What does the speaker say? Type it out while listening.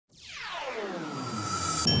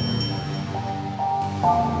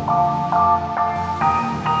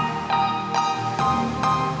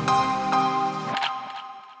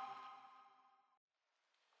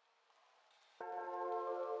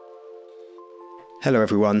Hello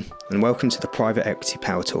everyone, and welcome to the Private Equity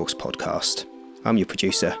Power Talks podcast. I'm your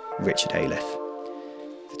producer, Richard Ayliffe.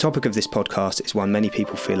 The topic of this podcast is one many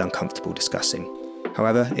people feel uncomfortable discussing.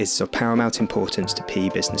 However, it's of paramount importance to PE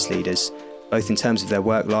business leaders, both in terms of their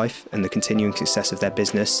work life and the continuing success of their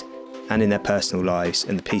business, and in their personal lives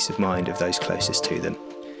and the peace of mind of those closest to them.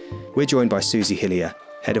 We're joined by Susie Hillier,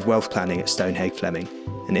 Head of Wealth Planning at Stonehage Fleming,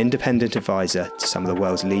 an independent advisor to some of the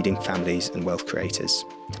world's leading families and wealth creators.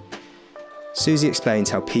 Susie explains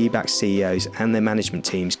how PE-backed CEOs and their management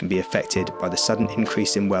teams can be affected by the sudden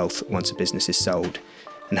increase in wealth once a business is sold,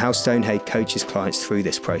 and how Stonehage coaches clients through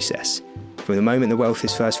this process, from the moment the wealth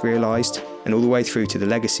is first realised and all the way through to the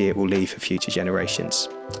legacy it will leave for future generations.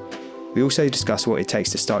 We also discuss what it takes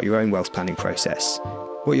to start your own wealth planning process,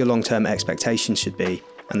 what your long-term expectations should be,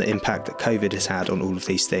 and the impact that COVID has had on all of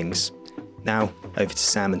these things. Now, over to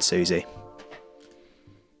Sam and Susie.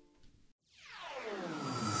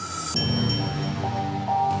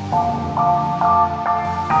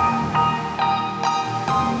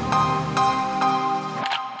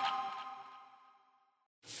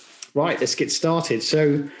 Right, let's get started. So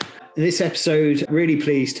in this episode, really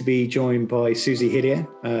pleased to be joined by Susie Hillier.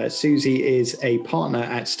 Susie is a partner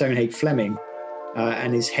at Stonehage Fleming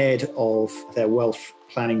and is head of their wealth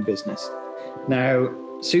planning business. Now,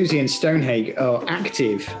 Susie and Stonehage are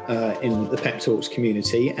active in the Pep Talks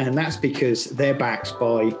community, and that's because they're backed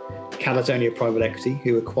by Caledonia Private Equity,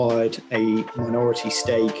 who acquired a minority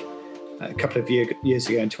stake a couple of years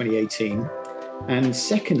ago in 2018. And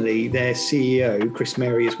secondly, their CEO, Chris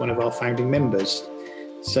Mary, is one of our founding members.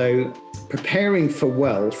 So preparing for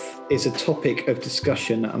wealth is a topic of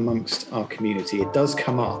discussion amongst our community. It does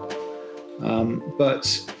come up,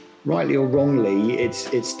 but rightly or wrongly,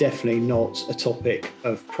 it's definitely not a topic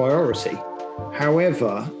of priority.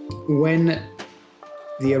 However, when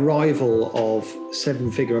the arrival of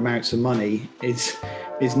seven-figure amounts of money is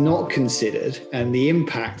not considered, and the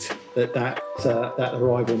impact that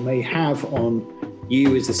arrival may have on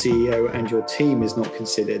you as the CEO and your team is not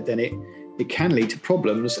considered, then it can lead to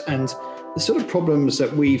problems. And the sort of problems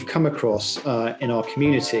that we've come across in our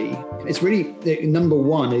community, it's really, number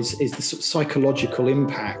one is the sort of psychological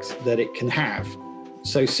impact that it can have.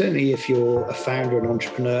 So certainly if you're a founder, an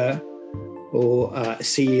entrepreneur, or a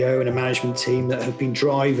CEO and a management team that have been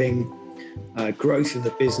driving growth of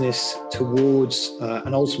the business towards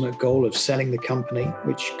an ultimate goal of selling the company,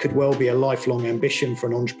 which could well be a lifelong ambition for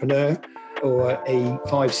an entrepreneur or a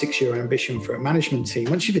 5-6 year ambition for a management team.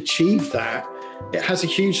 Once you've achieved that, it has a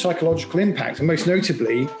huge psychological impact, and most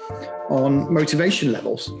notably on motivation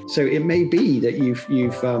levels. So it may be that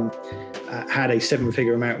you've had a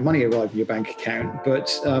seven-figure amount of money arrive in your bank account, but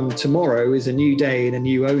tomorrow is a new day and a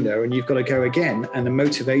new owner, and you've got to go again, and the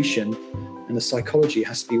motivation and the psychology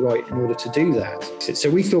has to be right in order to do that. So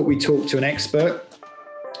we thought we'd talk to an expert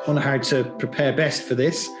on how to prepare best for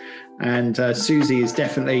this. And Susie is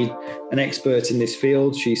definitely an expert in this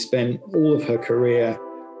field. She spent all of her career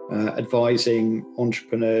advising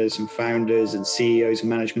entrepreneurs and founders and CEOs and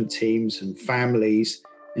management teams and families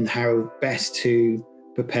in how best to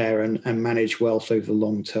prepare and manage wealth over the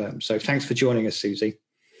long term. So thanks for joining us, Susie.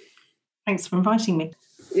 Thanks for inviting me.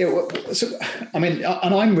 Yeah, well, so, I mean,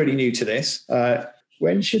 and I'm really new to this.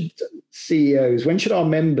 When should our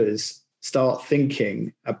members start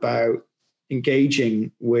thinking about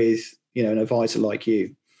engaging with, an advisor like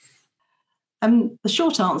you? The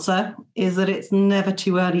short answer is that it's never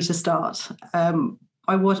too early to start.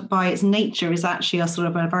 By its nature is actually a sort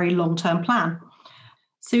of a very long-term plan.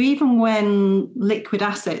 So even when liquid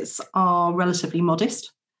assets are relatively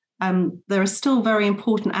modest, there are still very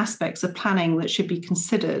important aspects of planning that should be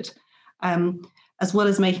considered, as well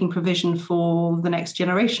as making provision for the next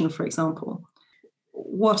generation, for example.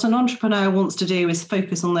 What an entrepreneur wants to do is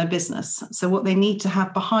focus on their business. So what they need to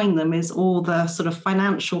have behind them is all the sort of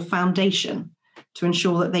financial foundation to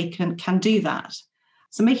ensure that they can do that.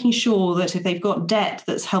 So making sure that if they've got debt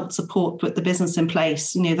that's helped put the business in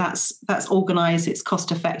place, that's organised, it's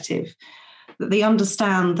cost effective, that they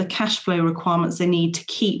understand the cash flow requirements they need to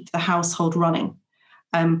keep the household running,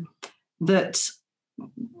 that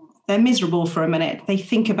they're miserable for a minute. They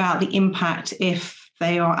think about the impact if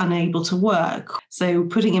they are unable to work. So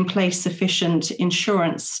putting in place sufficient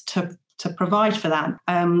insurance to provide for that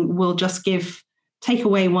will just take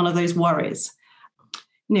away one of those worries.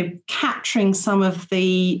 Capturing some of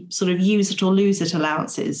the sort of use it or lose it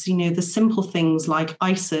allowances, the simple things like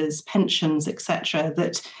ISAs, pensions, etc.,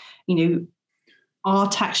 that, are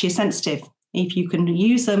tax year sensitive. If you can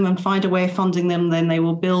use them and find a way of funding them, then they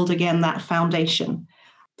will build again that foundation.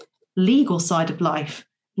 Legal side of life,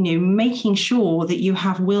 making sure that you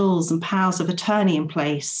have wills and powers of attorney in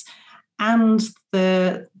place and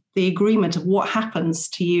the agreement of what happens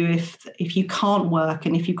to you if you can't work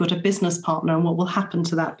and if you've got a business partner and what will happen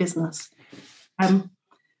to that business. And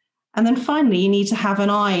then finally, you need to have an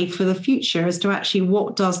eye for the future as to actually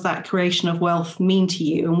what does that creation of wealth mean to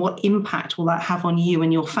you and what impact will that have on you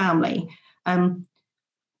and your family.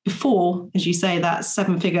 Before, as you say, that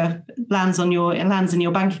 7-figure lands in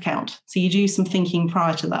your bank account. So you do some thinking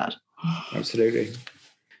prior to that. Absolutely.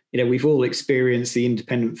 We've all experienced the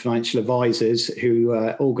independent financial advisors who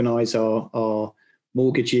organise our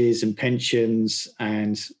mortgages and pensions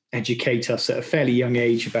and educate us at a fairly young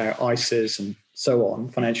age about ISAs and so on,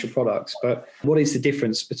 financial products. But what is the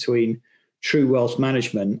difference between true wealth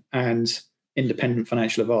management and independent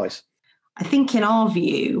financial advice? I think in our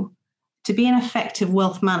view, to be an effective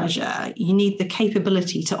wealth manager, you need the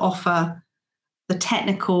capability to offer the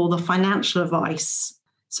technical, the financial advice.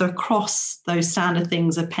 So across those standard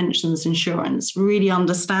things of pensions, insurance, really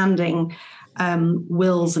understanding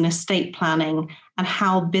wills and estate planning and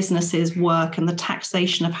how businesses work and the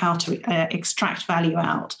taxation of how to extract value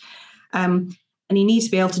out. And you need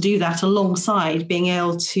to be able to do that alongside being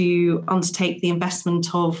able to undertake the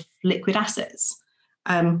investment of liquid assets.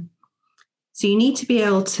 So you need to be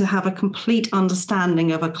able to have a complete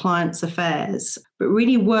understanding of a client's affairs, but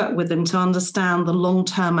really work with them to understand the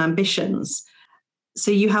long-term ambitions.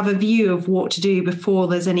 So you have a view of what to do before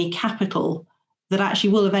there's any capital that actually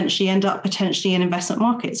will eventually end up potentially in investment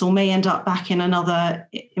markets, or may end up back in another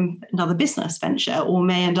business venture, or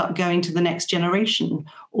may end up going to the next generation,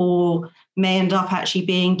 or may end up actually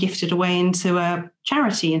being gifted away into a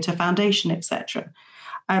charity, into a foundation, etc.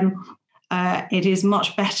 It is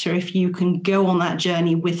much better if you can go on that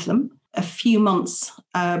journey with them a few months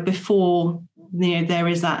before there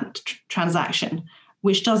is that transaction,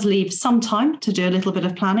 which does leave some time to do a little bit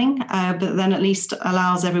of planning, but then at least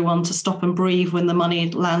allows everyone to stop and breathe when the money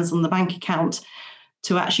lands on the bank account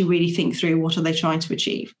to actually really think through what are they trying to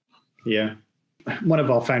achieve. Yeah. One of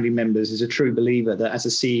our founding members is a true believer that as a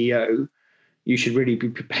CEO, you should really be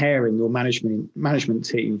preparing your management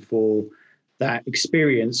team for that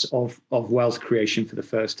experience of wealth creation for the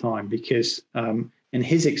first time, because in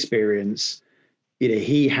his experience,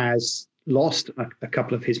 he has lost a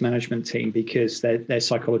couple of his management team because their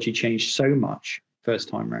psychology changed so much first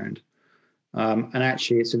time round. And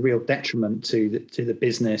actually, it's a real detriment to the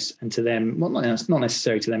business and to them. Well, not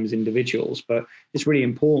necessarily to them as individuals, but it's really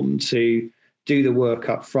important to do the work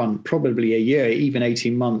up front, probably a year, even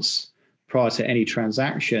 18 months prior to any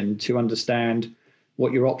transaction, to understand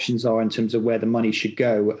what your options are in terms of where the money should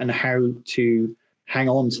go and how to hang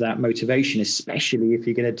on to that motivation, especially if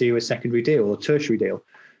you're going to do a secondary deal or tertiary deal.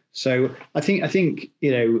 So I think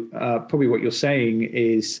probably what you're saying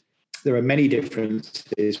is there are many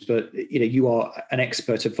differences, but you are an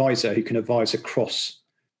expert advisor who can advise across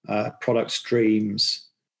product streams,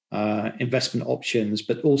 investment options,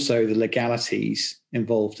 but also the legalities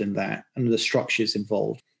involved in that and the structures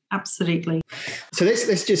involved. Absolutely. So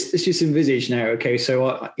let's just envisage now. Okay,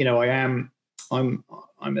 so I'm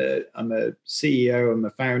a CEO, I'm a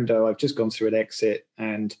founder. I've just gone through an exit,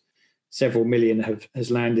 and several million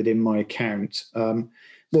has landed in my account. Well,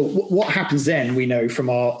 what happens then, we know from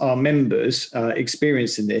our members'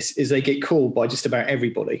 experience in this, is they get called by just about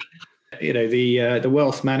everybody. The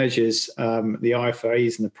wealth managers, the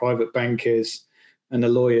IFAs and the private bankers and the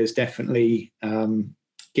lawyers definitely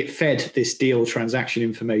get fed this deal transaction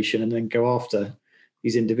information and then go after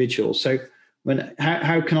these individuals. So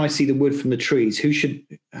how can I see the wood from the trees?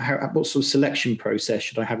 What sort of selection process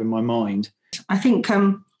should I have in my mind? I think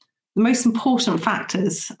the most important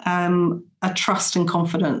factors are trust and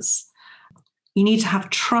confidence. You need to have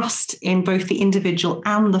trust in both the individual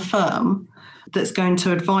and the firm that's going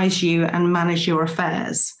to advise you and manage your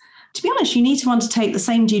affairs. To be honest, you need to undertake the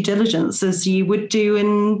same due diligence as you would do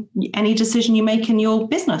in any decision you make in your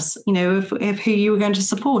business, of who you were going to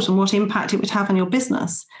support and what impact it would have on your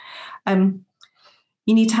business.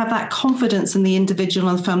 You need to have that confidence in the individual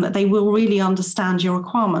and the firm that they will really understand your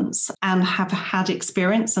requirements and have had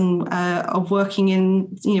experience of working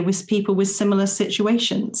with people with similar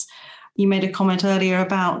situations. You made a comment earlier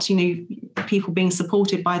about, people being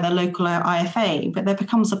supported by their local IFA, but there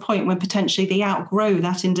becomes a point when potentially they outgrow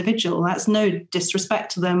that individual. That's no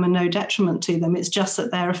disrespect to them and no detriment to them. It's just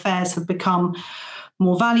that their affairs have become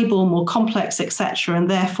more valuable, more complex, etc. And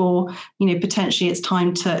therefore, potentially it's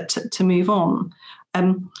time to move on.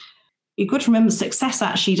 You've got to remember success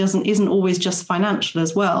actually isn't always just financial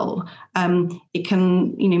as well. It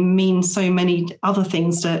can mean so many other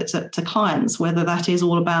things to clients, whether that is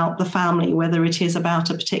all about the family, whether it is about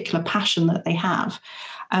a particular passion that they have.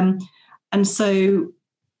 And so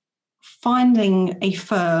finding a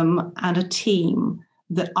firm and a team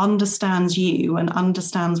that understands you and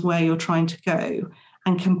understands where you're trying to go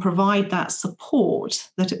and can provide that support,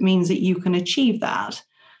 that it means that you can achieve that,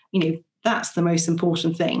 that's the most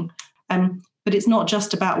important thing. But it's not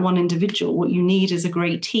just about one individual. What you need is a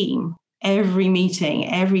great team. Every meeting,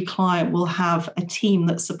 every client will have a team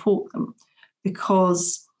that support them,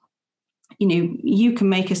 because you can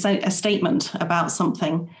make a statement about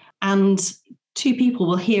something and two people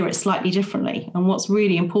will hear it slightly differently. And what's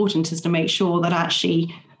really important is to make sure that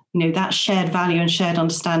actually, that shared value and shared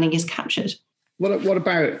understanding is captured. What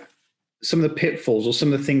about some of the pitfalls or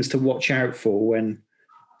some of the things to watch out for when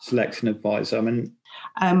selecting an advisor?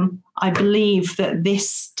 I believe that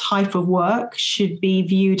this type of work should be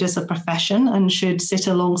viewed as a profession and should sit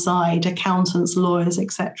alongside accountants, lawyers,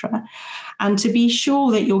 etc. And to be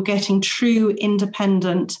sure that you're getting true,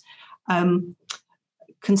 independent,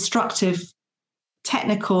 constructive,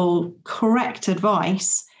 technical, correct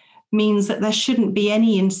advice means that there shouldn't be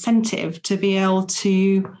any incentive to be able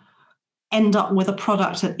to end up with a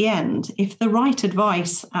product at the end. If the right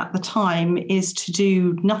advice at the time is to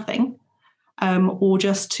do nothing, or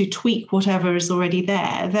just to tweak whatever is already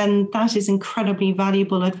there, then that is incredibly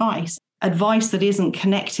valuable advice. Advice that isn't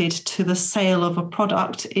connected to the sale of a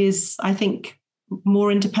product is, I think,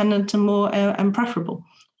 more independent and more and preferable.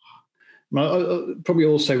 Well, probably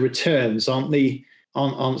also returns aren't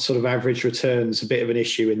sort of average returns a bit of an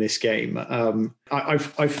issue in this game.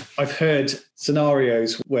 I've heard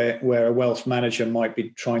scenarios where a wealth manager might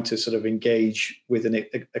be trying to sort of engage with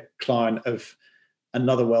a client of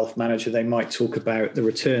another wealth manager. They might talk about the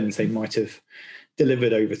returns they might have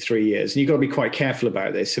delivered over 3 years. And you've got to be quite careful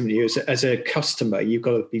about this. I mean, as a customer, you've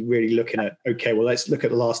got to be really looking at, okay, well, let's look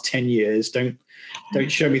at the last 10 years. Don't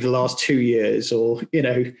show me the last 2 years or,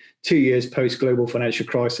 2 years post-global financial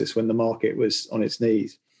crisis when the market was on its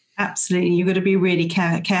knees. Absolutely. You've got to be really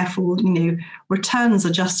careful. Returns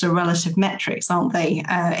are just a relative metrics, aren't they?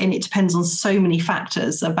 And it depends on so many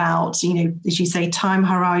factors about, as you say, time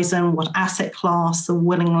horizon, what asset class, the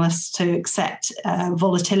willingness to accept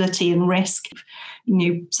volatility and risk.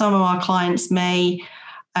 Some of our clients may,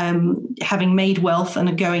 having made wealth and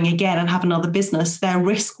are going again and have another business, their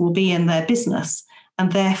risk will be in their business.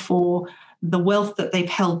 And therefore, the wealth that they've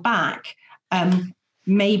held back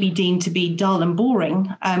may be deemed to be dull and boring,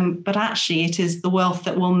 but actually it is the wealth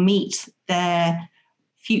that will meet their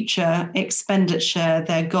future expenditure,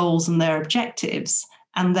 their goals and their objectives,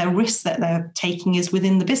 and their risk that they're taking is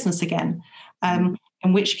within the business again.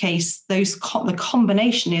 In which case, the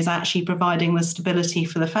combination is actually providing the stability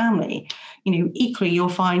for the family. Equally, you'll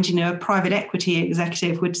find, a private equity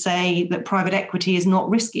executive would say that private equity is not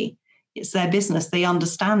risky. It's their business. They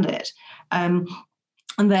understand it.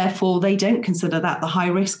 And therefore, they don't consider that the high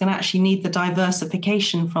risk and actually need the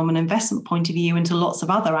diversification from an investment point of view into lots of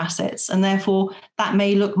other assets. And therefore, that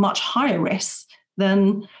may look much higher risk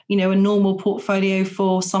than, a normal portfolio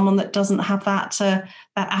for someone that doesn't have that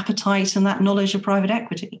appetite and that knowledge of private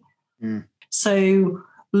equity. So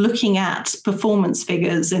looking at performance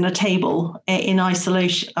figures in a table in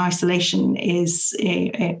isolation is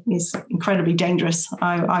incredibly dangerous,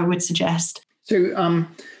 I would suggest. So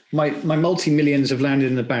my multi-millions have landed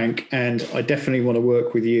in the bank, and I definitely want to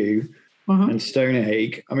work with you and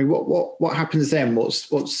Stonehaig. I mean, what happens then? What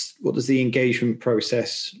does the engagement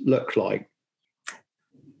process look like?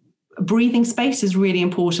 Breathing space is really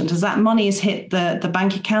important. As that money has hit the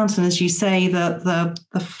bank account, and as you say, the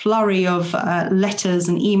flurry of letters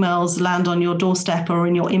and emails land on your doorstep or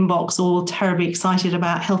in your inbox, all terribly excited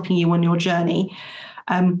about helping you on your journey.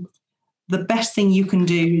 The best thing you can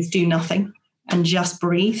do is do nothing and just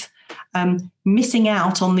breathe. Missing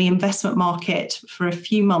out on the investment market for a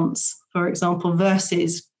few months, for example,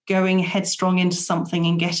 versus going headstrong into something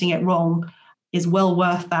and getting it wrong is well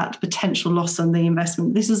worth that potential loss on the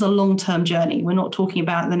investment. This is a long-term journey. We're not talking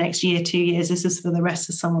about the next year, 2 years. This is for the rest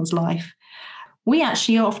of someone's life. We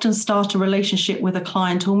actually often start a relationship with a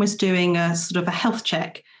client almost doing a sort of a health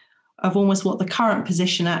check of almost what the current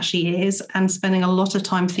position actually is, and spending a lot of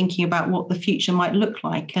time thinking about what the future might look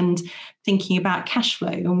like and thinking about cash flow.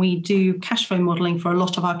 And we do cash flow modeling for a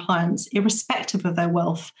lot of our clients, irrespective of their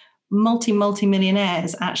wealth.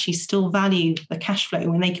 Multi-millionaires actually still value the cash flow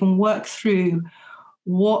when they can work through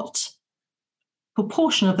what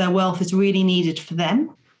proportion of their wealth is really needed for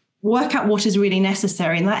them, work out what is really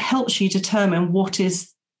necessary, and that helps you determine what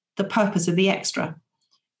is the purpose of the extra.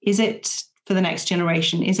 Is it for the next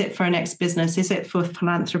generation? Is it for a next business? Is it for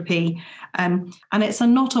philanthropy? And it's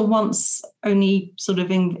not a once only sort of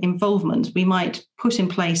involvement. We might put in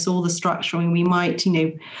place all the structuring. We might,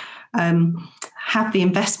 have the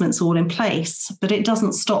investments all in place, but it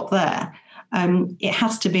doesn't stop there. It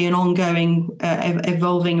has to be an ongoing,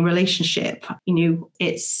 evolving relationship.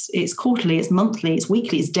 It's quarterly, it's monthly, it's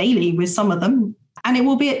weekly, it's daily with some of them, and it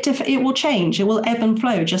will be it will change. It will ebb and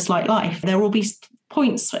flow, just like life. There will be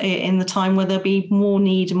points in the time where there'll be more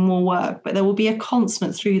need and more work, but there will be a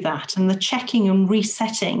constant through that, and the checking and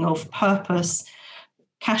resetting of purpose,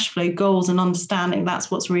 cash flow, goals, and understanding.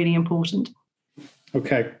 That's what's really important.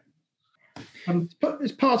 Okay.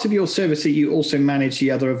 As part of your service that you also manage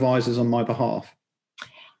the other advisors on my behalf.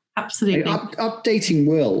 Absolutely. Updating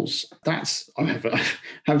wills. I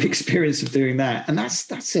have experience of doing that, and that's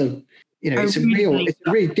a it's a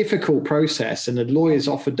really difficult process, and the lawyers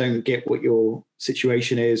often don't get what your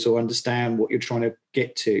situation is or understand what you're trying to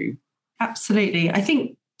get to. Absolutely. I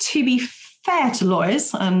think, to be fair to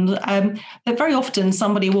lawyers, and that very often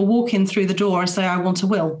somebody will walk in through the door and say, I want a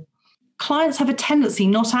will. Clients have a tendency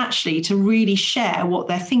not actually to really share what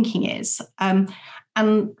their thinking is.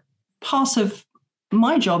 And part of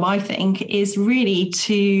my job, I think, is really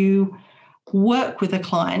to work with a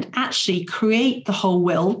client, actually create the whole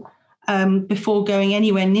will before going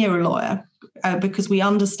anywhere near a lawyer, because we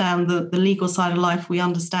understand the legal side of life, we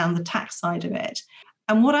understand the tax side of it.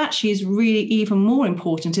 And what actually is really even more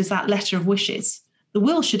important is that letter of wishes. The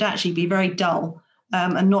will should actually be very dull.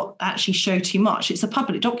 And not actually show too much. It's a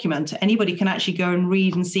public document. Anybody can actually go and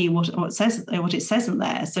read and see what it says in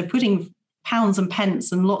there. So putting pounds and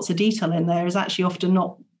pence and lots of detail in there is actually often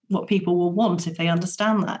not what people will want if they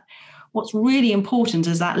understand that. What's really important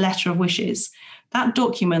is that letter of wishes, that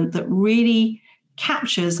document that really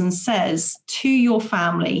captures and says to your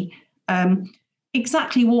family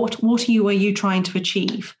exactly what are you trying to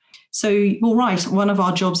achieve. So you're right, one of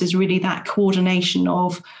our jobs is really that coordination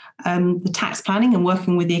of the tax planning and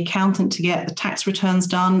working with the accountant to get the tax returns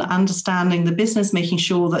done, understanding the business, making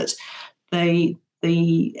sure that the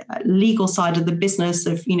legal side of the business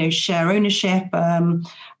of share ownership,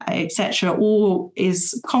 etc., all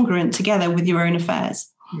is congruent together with your own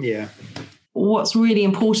affairs. Yeah. What's really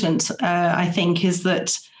important, I think, is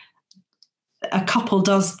that a couple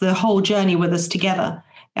does the whole journey with us together.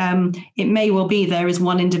 It may well be there is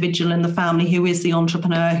one individual in the family who is the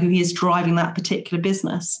entrepreneur, who is driving that particular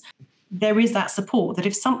business. There is that support that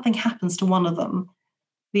if something happens to one of them,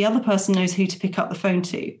 the other person knows who to pick up the phone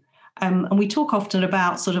to. And we talk often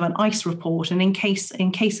about sort of an ICE report, and in case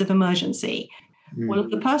of emergency. Well,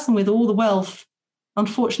 if the person with all the wealth,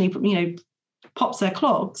 unfortunately, pops their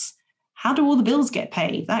clogs, how do all the bills get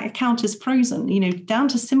paid? That account is frozen, down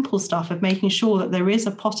to simple stuff of making sure that there is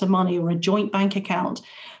a pot of money or a joint bank account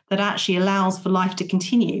that actually allows for life to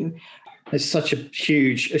continue. There's such a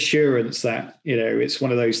huge assurance that, it's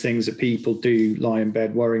one of those things that people do lie in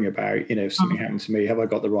bed worrying about. If something happened to me, have I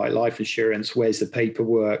got the right life insurance? Where's the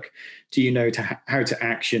paperwork? Do you know how to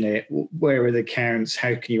action it? Where are the accounts?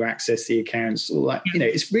 How can you access the accounts? All that,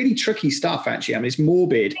 it's really tricky stuff, actually. I mean, it's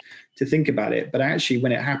morbid to think about it, but actually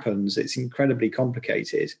when it happens, it's incredibly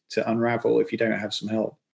complicated to unravel if you don't have some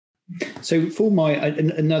help. So for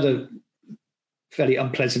another fairly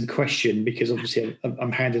unpleasant question, because obviously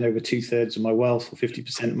I'm handing over 2/3 of my wealth or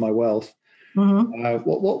 50% of my wealth. Mm-hmm.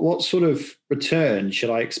 What sort of return should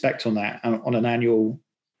I expect on that on an annual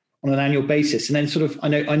basis? And then sort of, I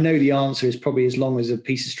know the answer is probably as long as a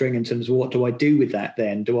piece of string in terms of what do I do with that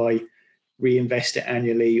then? Do I reinvest it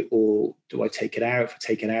annually, or do I take it out? If I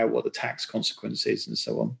take it out, what are the tax consequences and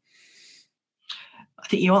so on? I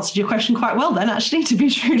think you answered your question quite well then, actually, to be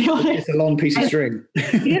truly honest. It's a long piece of string.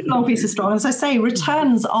 It is a long piece of string. As I say,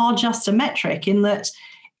 returns are just a metric in that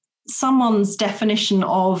someone's definition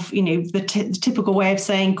of, the typical way of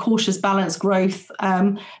saying cautious balanced growth,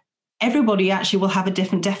 everybody actually will have a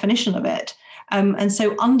different definition of it. And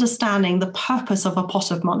so understanding the purpose of a pot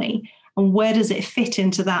of money and where does it fit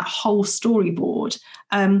into that whole storyboard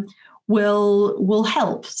will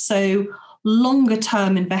help. So longer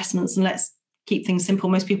term investments, and let's keep things simple.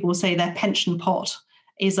 Most people will say their pension pot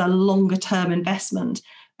is a longer term investment.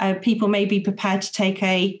 People may be prepared to take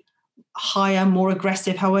a higher, more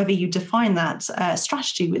aggressive, however you define that,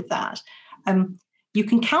 strategy with that. You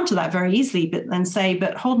can counter that very easily,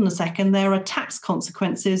 but hold on a second, there are tax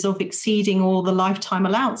consequences of exceeding all the lifetime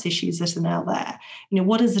allowance issues that are now there.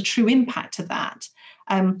 What is the true impact of that?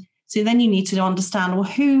 So then you need to understand, well,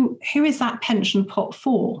 who is that pension pot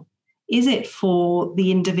for? Is it for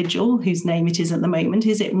the individual whose name it is at the moment?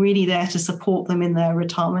 Is it really there to support them in their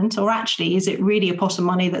retirement? Or actually, is it really a pot of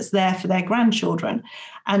money that's there for their grandchildren?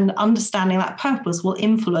 And understanding that purpose will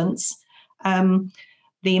influence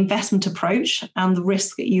the investment approach and the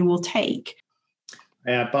risk that you will take.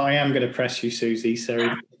 Yeah, but I am going to press you, Susie.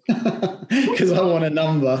 So because I want a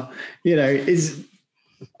number.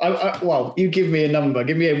 Well, you give me a number,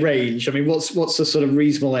 give me a range. I mean, what's the sort of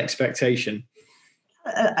reasonable expectation?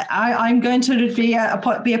 I'm going to be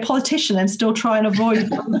a politician and still try and avoid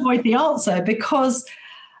the answer, because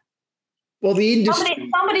the industry,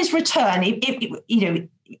 somebody's return,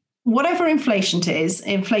 whatever inflation is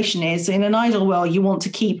in an ideal world, you want to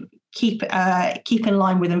keep in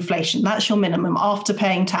line with inflation. That's your minimum after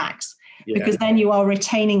paying tax. Yeah. Because then you are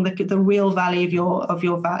retaining the real value of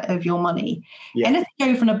your money. Yeah. Anything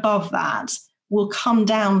over and above that will come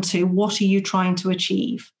down to what are you trying to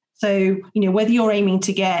achieve. So whether you're aiming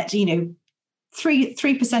to get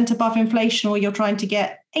 3% above inflation, or you're trying to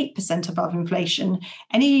get 8% above inflation,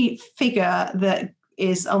 any figure that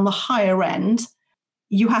is on the higher end,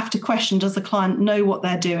 you have to question: does the client know what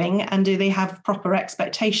they're doing, and do they have proper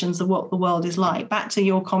expectations of what the world is like? Back to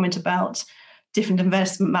your comment about different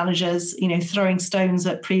investment managers, throwing stones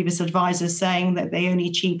at previous advisors saying that they only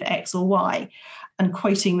achieve X or Y, and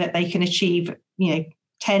quoting that they can achieve,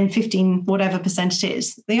 10, 15, whatever percent it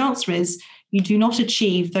is. The answer is you do not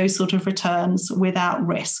achieve those sort of returns without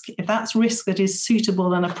risk. If that's risk that is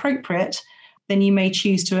suitable and appropriate, then you may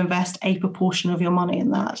choose to invest a proportion of your money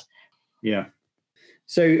in that. Yeah.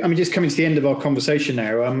 So, just coming to the end of our conversation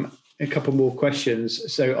now, a couple more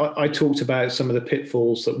questions. So I talked about some of the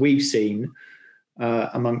pitfalls that we've seen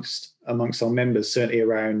amongst our members, certainly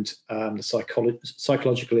around the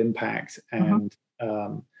psychological impact and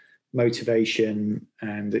motivation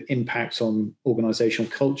and the impacts on organizational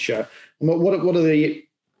culture. And what are the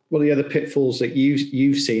other pitfalls that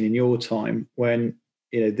you've seen in your time when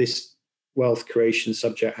this wealth creation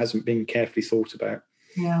subject hasn't been carefully thought about?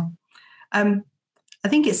 Yeah. I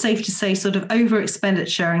think it's safe to say sort of over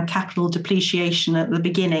expenditure and capital depreciation at the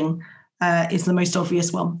beginning is the most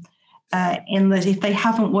obvious one. In that if they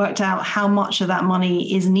haven't worked out how much of that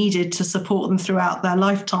money is needed to support them throughout their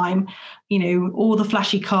lifetime, all the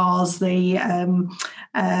flashy cars, the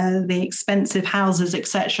expensive houses,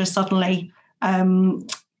 etc., suddenly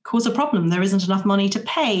cause a problem. There isn't enough money to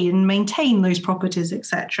pay and maintain those properties,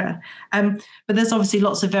 etc. But there's obviously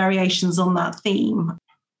lots of variations on that theme.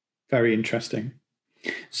 Very interesting.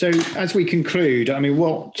 So as we conclude,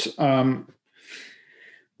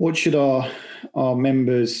 what should our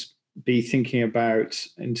members be thinking about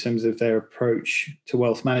in terms of their approach to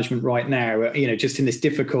wealth management right now, just in this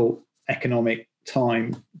difficult economic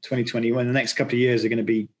time, 2021, the next couple of years are going to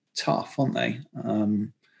be tough, aren't they?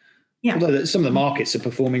 Yeah. Although some of the markets are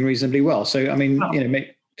performing reasonably well. So,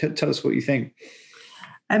 tell us what you think.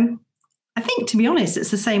 I think, to be honest, it's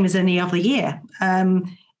the same as any other year.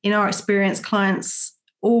 In our experience, clients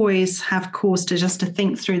always have cause to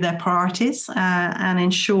think through their priorities and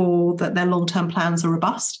ensure that their long-term plans are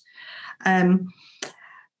robust. And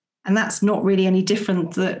that's not really any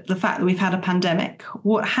different than the fact that we've had a pandemic.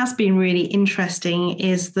 What has been really interesting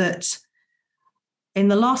is that in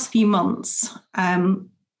the last few months,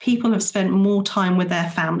 people have spent more time with their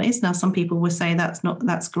families. Now, some people would say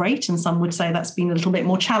that's great, and some would say that's been a little bit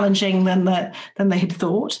more challenging than they had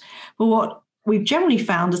thought. But what we've generally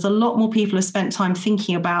found is a lot more people have spent time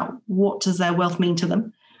thinking about what does their wealth mean to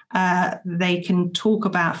them. They can talk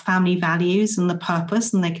about family values and the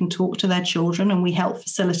purpose, and they can talk to their children, and we help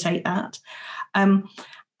facilitate that. And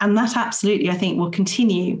that absolutely, I think, will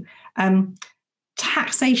continue.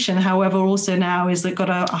 Taxation, however, also now is got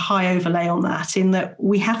a high overlay on that, in that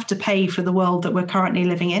we have to pay for the world that we're currently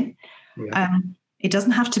living in. Yeah. It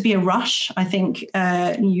doesn't have to be a rush. I think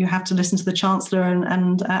you have to listen to the Chancellor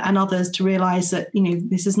and others to realise that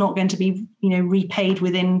this is not going to be repaid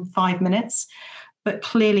within 5 minutes. But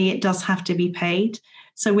clearly it does have to be paid.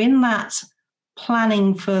 So in that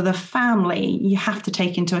planning for the family, you have to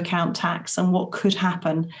take into account tax and what could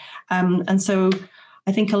happen. And so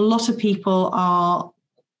I think a lot of people are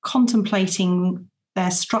contemplating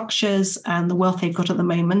their structures and the wealth they've got at the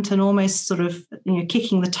moment, and almost sort of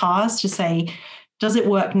kicking the tires to say, does it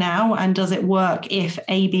work now? And does it work if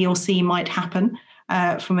A, B, or C might happen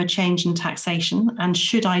from a change in taxation? And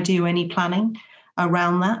should I do any planning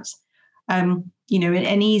around that?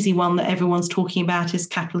 An easy one that everyone's talking about is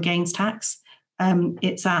capital gains tax.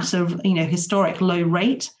 It's at a historic low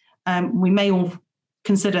rate. We may all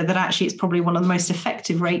consider that actually it's probably one of the most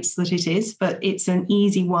effective rates that it is, but it's an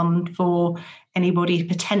easy one for anybody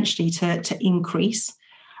potentially to increase.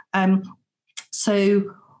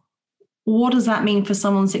 So what does that mean for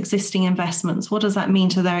someone's existing investments? What does that mean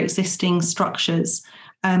to their existing structures?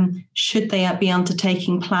 Should they be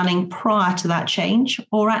undertaking planning prior to that change?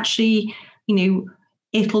 Or actually,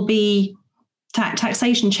 it'll be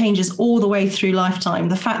taxation changes all the way through lifetime.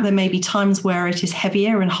 The fact there may be times where it is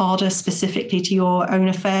heavier and harder specifically to your own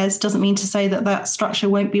affairs doesn't mean to say that that structure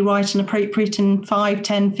won't be right and appropriate in 5,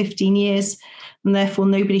 10, 15 years. And therefore,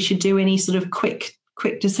 nobody should do any sort of quick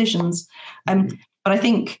decisions. But I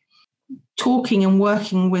think talking and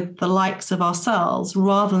working with the likes of ourselves,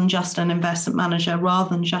 rather than just an investment manager, rather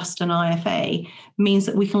than just an IFA, means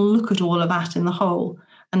that we can look at all of that in the whole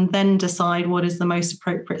and then decide what is the most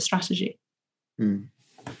appropriate strategy.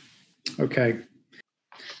 Okay.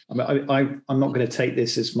 I'm not going to take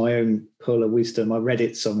this as my own pearl of wisdom. I read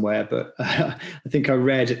it somewhere, but I think I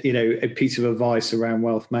read, a piece of advice around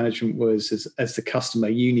wealth management was, as the customer,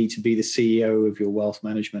 you need to be the CEO of your wealth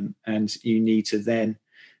management, and you need to then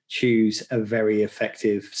choose a very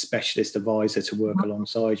effective specialist advisor to work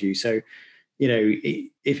alongside you. So,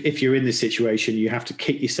 if you're in this situation, you have to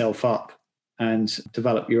kick yourself up and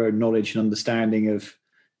develop your own knowledge and understanding of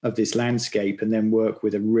this landscape, and then work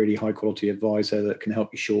with a really high quality advisor that can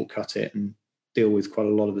help you shortcut it and deal with quite a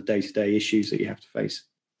lot of the day-to-day issues that you have to face.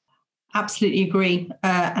 Absolutely agree.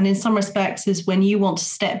 And in some respects is when you want to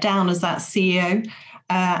step down as that CEO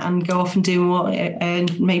and go off and do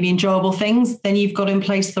maybe enjoyable things, then you've got in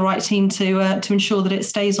place the right team to ensure that it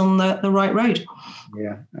stays on the right road.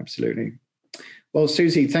 Yeah, absolutely. Well,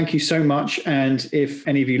 Susie, thank you so much. And if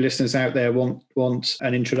any of you listeners out there want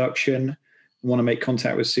an introduction, want to make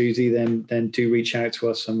contact with Susie, then do reach out to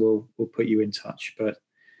us and we'll put you in touch. But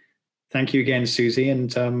thank you again, Susie,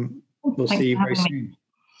 and we'll see you very soon.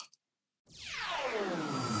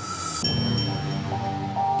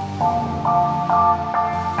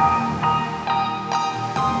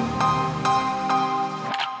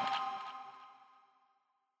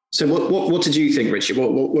 So what did you think, Richard?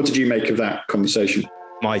 What did you make of that conversation?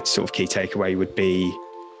 My sort of key takeaway would be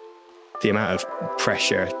the amount of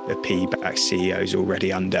pressure that PE-backed CEOs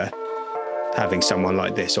already under. Having someone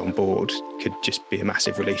like this on board could just be a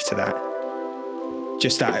massive relief to that.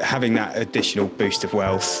 Just that, having that additional boost of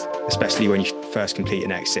wealth, especially when you first complete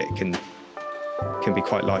an exit, can be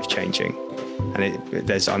quite life-changing.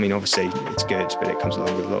 And obviously it's good, but it comes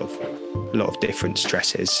along with a lot of different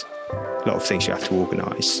stresses, a lot of things you have to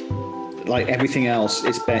organise. Like everything else,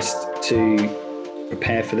 it's best to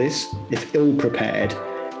prepare for this. If ill prepared,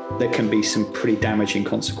 there can be some pretty damaging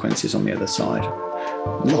consequences on the other side,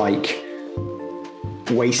 like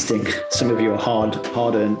wasting some of your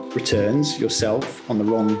hard-earned returns yourself on the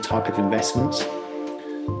wrong type of investments,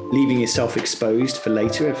 leaving yourself exposed for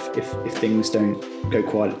later if things don't go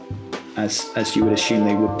quite as you would assume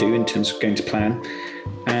they would do in terms of going to plan,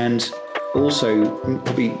 and also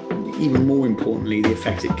probably even more importantly, the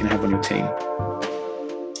effect it can have on your team,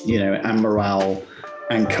 and morale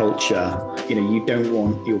and culture. You don't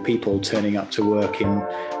want your people turning up to work in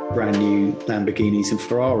brand new Lamborghinis and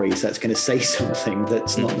Ferraris. That's going to say something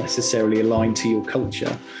that's not necessarily aligned to your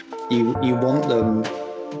culture. You want them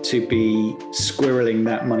to be squirreling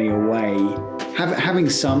that money away, having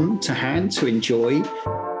some to hand to enjoy,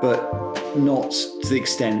 but not to the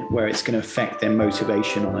extent where it's going to affect their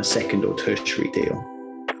motivation on a second or tertiary deal.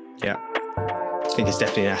 Yeah. I think it's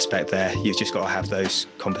definitely an aspect there. You've just got to have those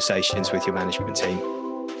conversations with your management team,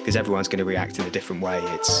 because everyone's going to react in a different way.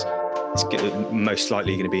 It's most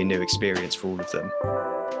likely going to be a new experience for all of them.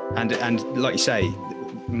 And like you say,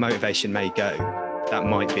 motivation may go. That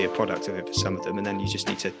might be a product of it for some of them, and then you just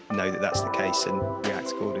need to know that that's the case and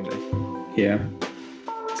react accordingly. Yeah.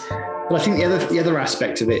 Well, I think the other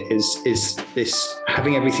aspect of it is this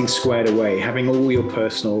having everything squared away, having all your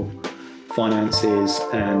personal finances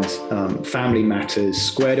and family matters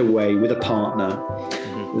squared away with a partner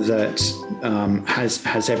that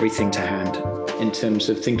has everything to hand in terms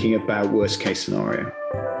of thinking about worst case scenario.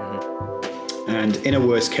 And in a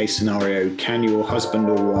worst case scenario, can your husband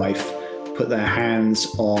or wife put their hands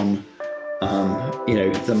on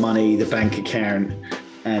the money, the bank account,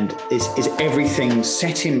 and is everything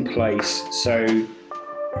set in place so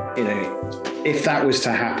if that was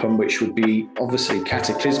to happen, which would be obviously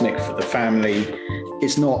cataclysmic for the family,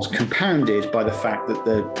 it's not compounded by the fact that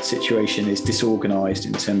the situation is disorganized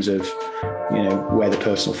in terms of where the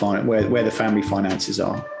personal where the family finances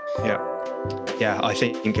are. Yeah, I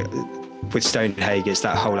think with Stonehage, it's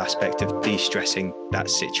that whole aspect of de-stressing that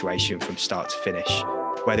situation from start to finish,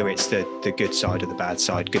 whether it's the good side or the bad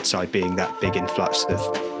side. Good side being that big influx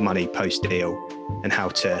of money post-deal and how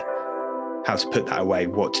to put that away,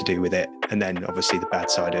 what to do with it, and then obviously the bad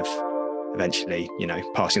side of eventually,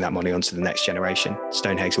 passing that money on to the next generation.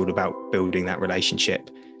 Stonehage's all about building that relationship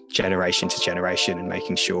generation to generation and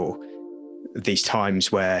making sure these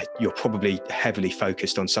times where you're probably heavily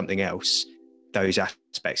focused on something else, those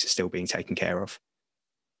aspects are still being taken care of.